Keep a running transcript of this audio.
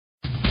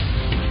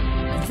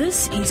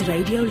This is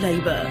Radio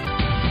Labour.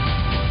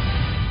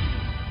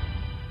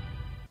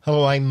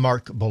 Hello, I'm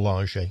Mark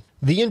Boulanger.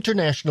 The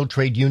International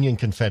Trade Union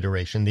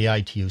Confederation, the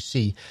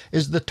ITUC,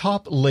 is the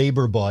top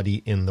labor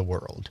body in the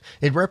world.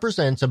 It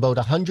represents about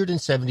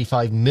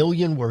 175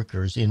 million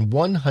workers in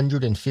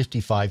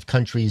 155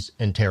 countries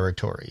and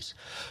territories.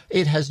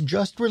 It has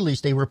just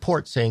released a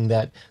report saying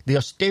that the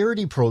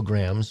austerity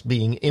programs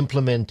being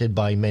implemented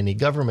by many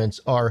governments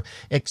are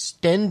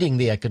extending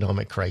the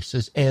economic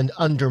crisis and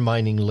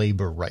undermining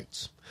labor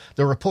rights.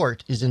 The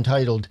report is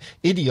entitled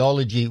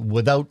Ideology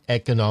Without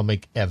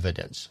Economic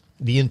Evidence: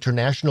 The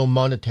International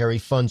Monetary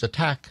Fund's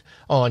Attack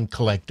on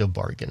Collective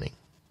Bargaining.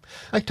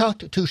 I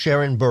talked to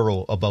Sharan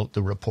Burrow about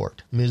the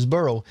report. Ms.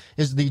 Burrow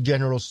is the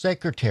General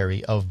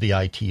Secretary of the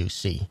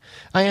ITUC.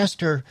 I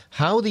asked her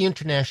how the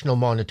International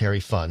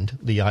Monetary Fund,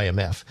 the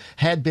IMF,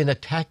 had been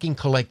attacking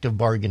collective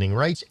bargaining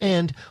rights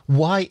and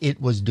why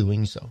it was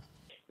doing so.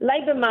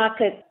 Labour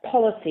market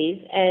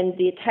policies and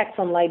the attacks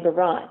on labour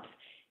rights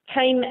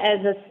came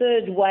as a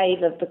third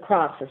wave of the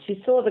crisis. You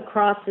saw the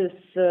crisis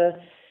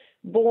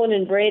born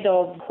and bred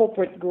of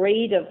corporate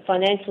greed, of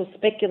financial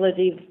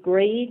speculative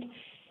greed.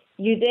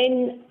 You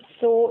then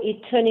saw it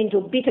turn into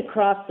a bitter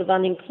crisis of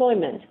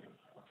unemployment.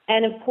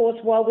 And of course,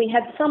 while we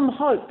had some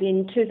hope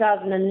in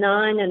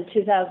 2009 and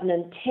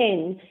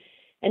 2010,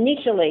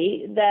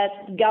 initially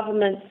that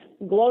governments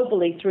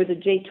globally through the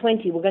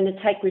G20 were going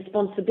to take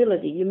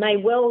responsibility. You may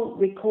well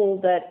recall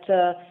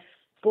that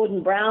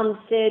Gordon Brown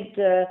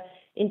said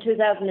in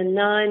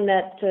 2009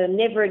 that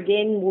never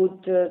again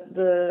would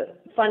the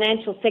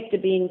financial sector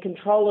be in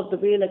control of the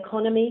real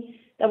economy.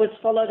 That was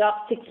followed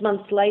up 6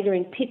 months later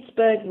in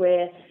Pittsburgh,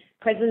 where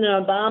President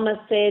Obama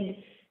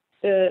said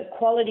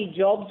quality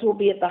jobs will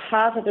be at the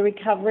heart of the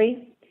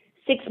recovery.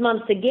 6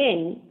 months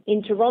again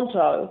in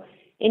Toronto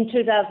in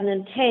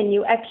 2010,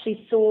 you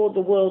actually saw the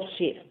world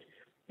shift.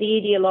 The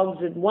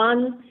ideologues had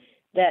won,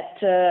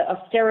 that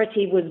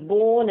austerity was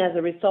born as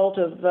a result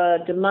of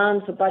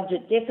demand for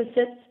budget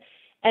deficits.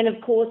 And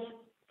of course,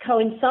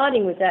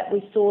 coinciding with that,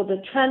 we saw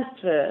the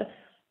transfer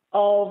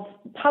of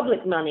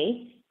public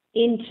money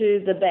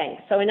into the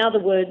banks. So in other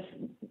words,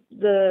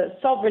 the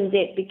sovereign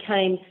debt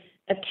became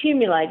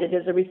accumulated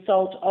as a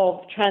result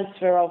of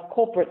transfer of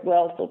corporate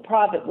wealth or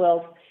private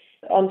wealth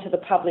onto the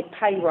public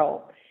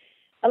payroll.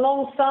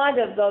 Alongside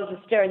of those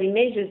austerity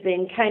measures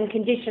then came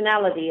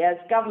conditionality, as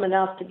government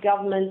after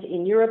government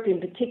in Europe in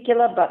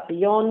particular, but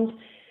beyond,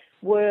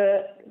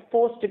 were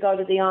forced to go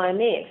to the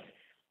IMF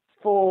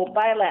for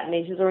bailout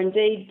measures, or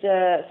indeed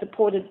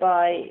supported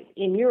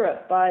in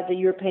Europe by the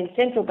European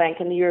Central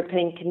Bank and the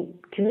European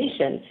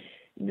Commission.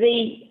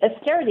 The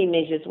austerity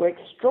measures were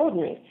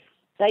extraordinary.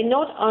 They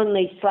not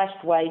only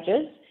slashed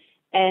wages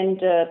and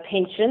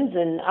pensions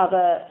and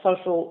other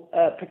social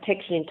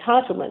protection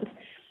entitlements,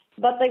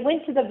 but they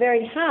went to the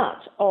very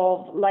heart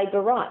of labour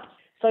rights.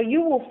 So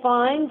you will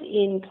find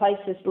in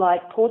places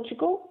like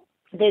Portugal,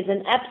 there's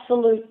an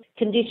absolute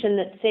condition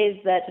that says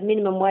that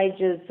minimum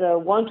wages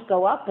won't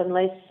go up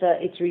unless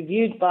it's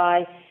reviewed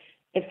by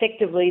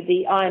effectively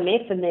the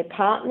IMF and their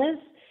partners.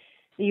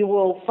 You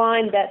will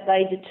find that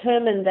they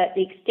determine that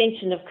the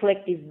extension of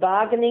collective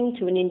bargaining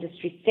to an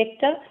industry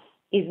sector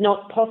is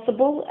not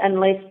possible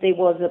unless there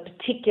was a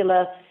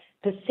particular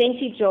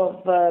percentage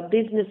of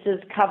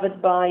businesses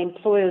covered by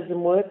employers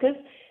and workers.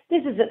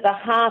 This is at the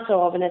heart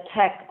of an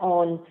attack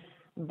on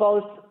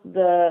both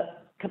the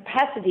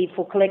capacity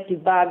for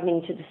collective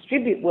bargaining to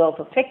distribute wealth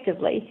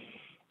effectively,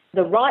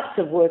 the rights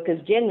of workers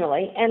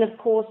generally, and of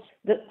course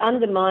that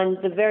undermines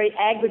the very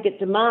aggregate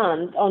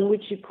demand on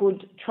which you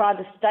could try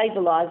to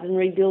stabilise and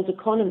rebuild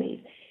economies.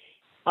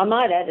 I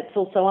might add it's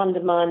also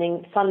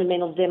undermining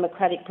fundamental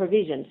democratic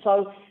provision.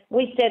 So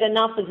we said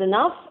enough is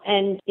enough,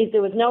 and if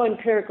there was no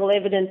empirical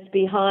evidence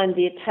behind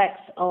the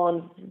attacks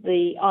on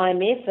the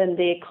IMF and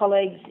their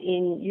colleagues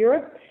in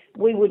Europe,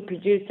 we would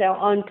produce our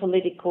own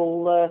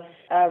political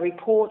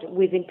report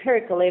with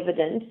empirical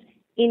evidence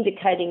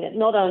indicating that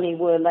not only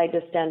were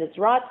labour standards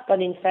rights,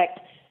 but in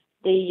fact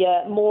the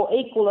more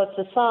equal a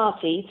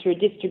society through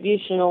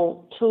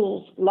distributional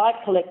tools like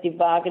collective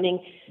bargaining,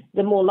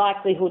 the more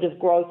likelihood of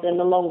growth and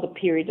the longer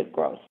period of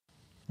growth.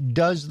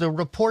 Does the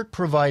report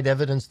provide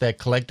evidence that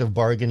collective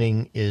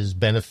bargaining is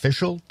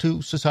beneficial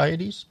to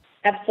societies?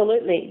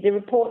 Absolutely. The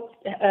report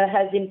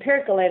has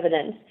empirical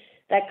evidence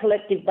that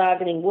collective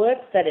bargaining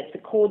works, that it's a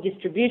core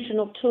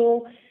distributional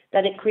tool,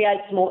 that it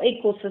creates more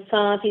equal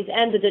societies,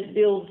 and that it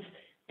builds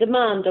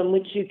demand on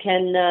which you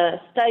can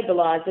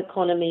stabilise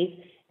economies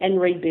and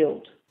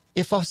rebuild.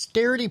 If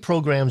austerity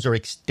programs are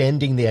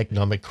extending the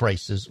economic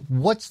crisis,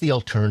 what's the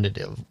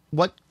alternative?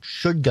 What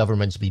should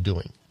governments be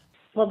doing?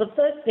 Well, the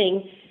first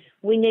thing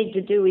we need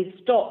to do is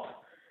stop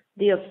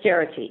the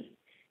austerity.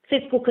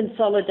 Fiscal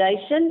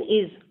consolidation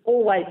is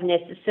always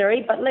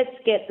necessary, but let's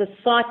get the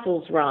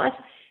cycles right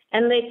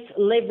and let's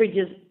leverage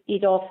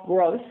it off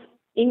growth,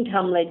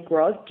 income-led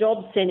growth,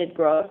 job-centred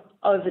growth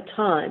over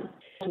time.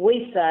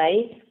 We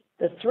say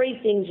the three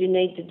things you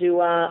need to do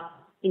are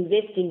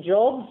invest in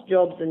jobs,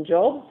 jobs and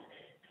jobs,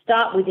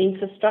 start with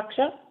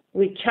infrastructure,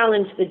 We've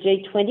challenged the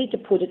G20 to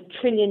put €1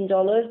 trillion,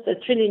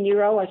 €1 trillion,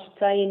 I should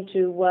say,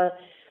 into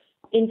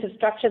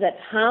infrastructure. That's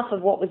half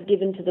of what was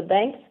given to the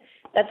banks.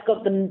 That's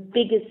got the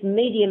biggest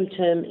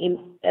medium-term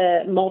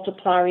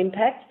multiplier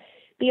impact.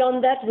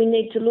 Beyond that, we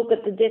need to look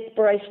at the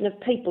desperation of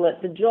people,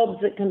 at the jobs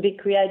that can be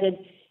created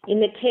in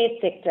the care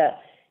sector,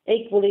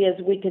 equally as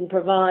we can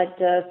provide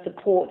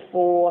support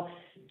for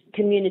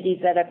communities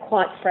that are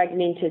quite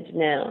fragmented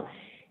now.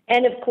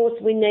 And of course,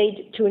 we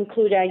need to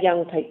include our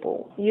young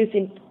people. Youth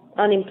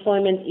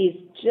unemployment is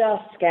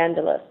just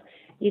scandalous.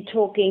 You're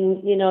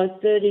talking,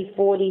 30,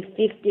 40,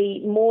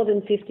 50, more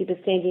than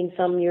 50% in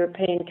some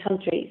European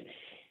countries.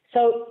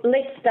 So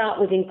let's start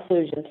with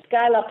inclusion.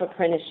 Scale up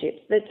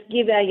apprenticeships. Let's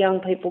give our young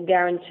people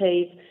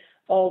guarantees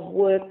of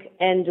work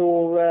and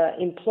or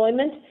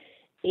employment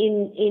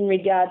in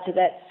regard to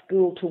that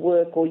school to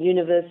work or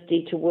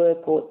university to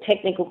work or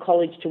technical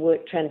college to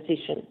work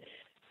transition.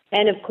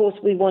 And of course,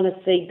 we want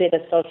to see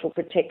better social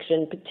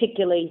protection,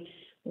 particularly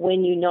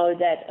when you know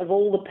that of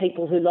all the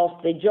people who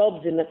lost their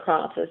jobs in the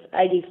crisis,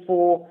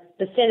 84%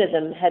 of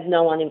them had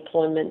no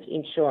unemployment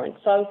insurance.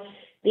 So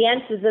the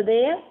answers are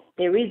there.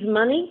 There is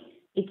money.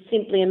 It's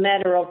simply a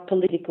matter of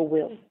political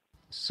will.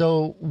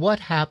 So what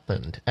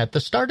happened? At the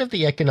start of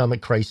the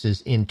economic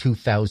crisis in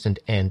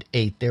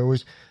 2008, there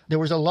was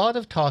a lot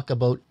of talk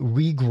about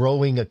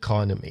regrowing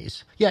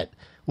economies. Yet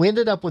we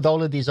ended up with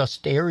all of these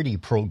austerity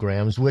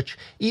programs, which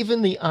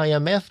even the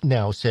IMF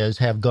now says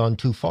have gone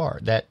too far,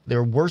 that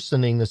they're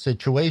worsening the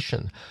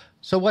situation.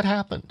 So what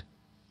happened?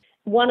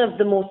 One of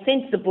the more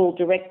sensible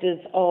directors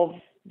of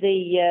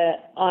the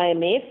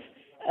IMF,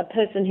 a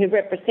person who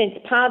represents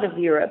part of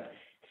Europe,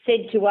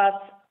 said to us,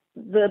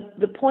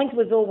 the point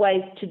was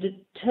always to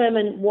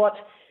determine what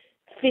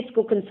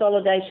fiscal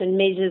consolidation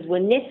measures were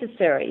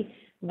necessary,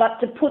 but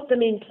to put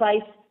them in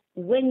place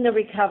when the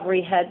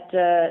recovery had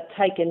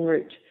taken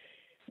root.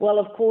 Well,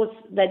 of course,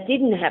 that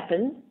didn't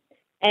happen.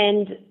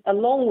 And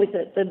along with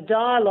it, the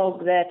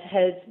dialogue that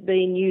has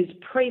been used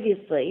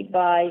previously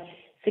by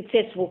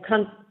successful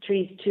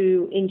countries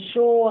to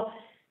ensure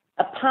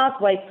a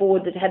pathway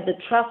forward that had the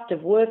trust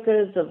of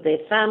workers, of their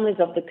families,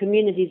 of the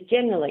communities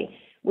generally,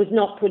 was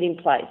not put in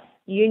place.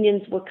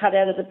 Unions were cut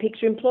out of the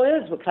picture,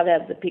 employers were cut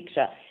out of the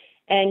picture,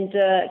 and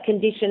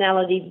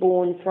conditionality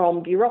born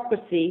from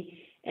bureaucracy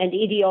and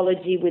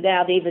ideology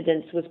without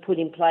evidence was put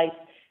in place.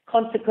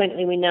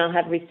 Consequently, we now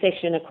have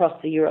recession across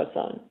the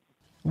Eurozone.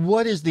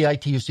 What is the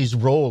ITUC's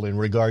role in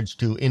regards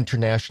to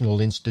international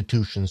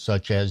institutions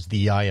such as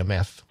the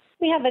IMF?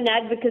 We have an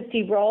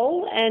advocacy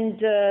role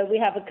and we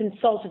have a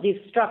consultative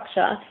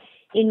structure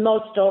in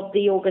most of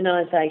the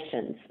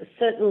organisations.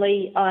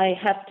 Certainly, I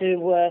have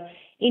to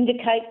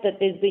indicate that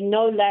there's been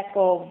no lack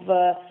of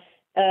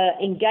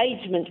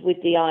engagement with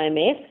the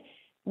IMF.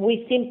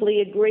 We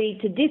simply agree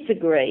to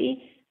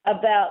disagree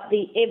about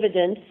the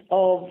evidence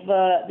of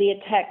the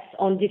attacks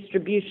on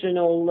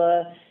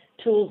distributional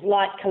tools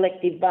like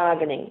collective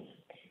bargaining.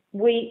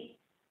 We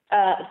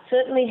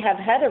certainly have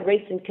had a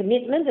recent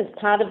commitment as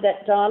part of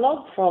that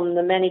dialogue from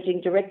the Managing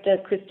Director,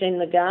 Christine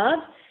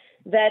Lagarde,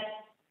 that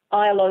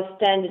ILO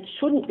standards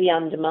shouldn't be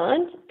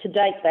undermined. To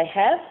date they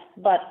have,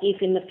 but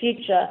if in the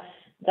future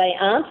they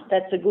aren't,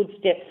 that's a good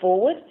step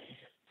forward.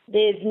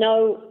 There's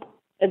no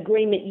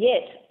agreement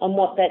yet on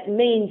what that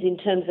means in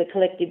terms of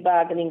collective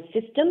bargaining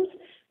systems,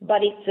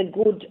 but it's a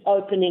good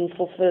opening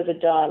for further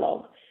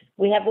dialogue.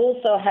 We have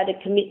also had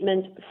a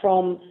commitment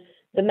from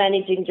the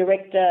Managing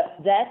Director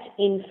that,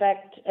 in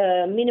fact,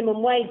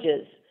 minimum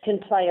wages can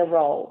play a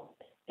role.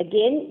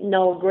 Again,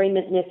 no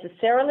agreement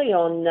necessarily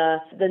on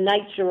the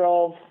nature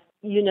of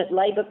unit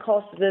labour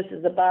costs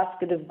versus a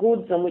basket of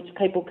goods on which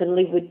people can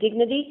live with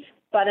dignity,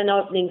 but an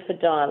opening for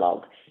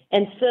dialogue,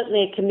 and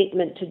certainly a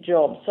commitment to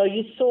jobs. So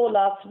you saw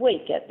last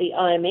week at the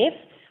IMF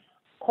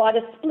quite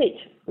a split,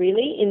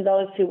 really, in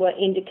those who were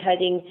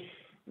indicating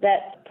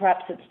that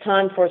perhaps it's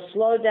time for a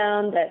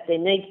slowdown, that there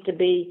needs to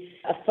be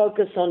a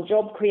focus on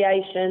job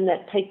creation,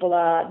 that people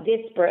are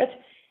desperate,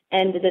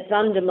 and that it's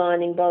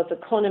undermining both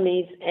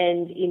economies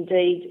and,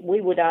 indeed,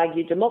 we would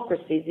argue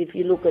democracies. If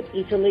you look at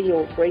Italy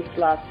or Greece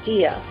last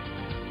year,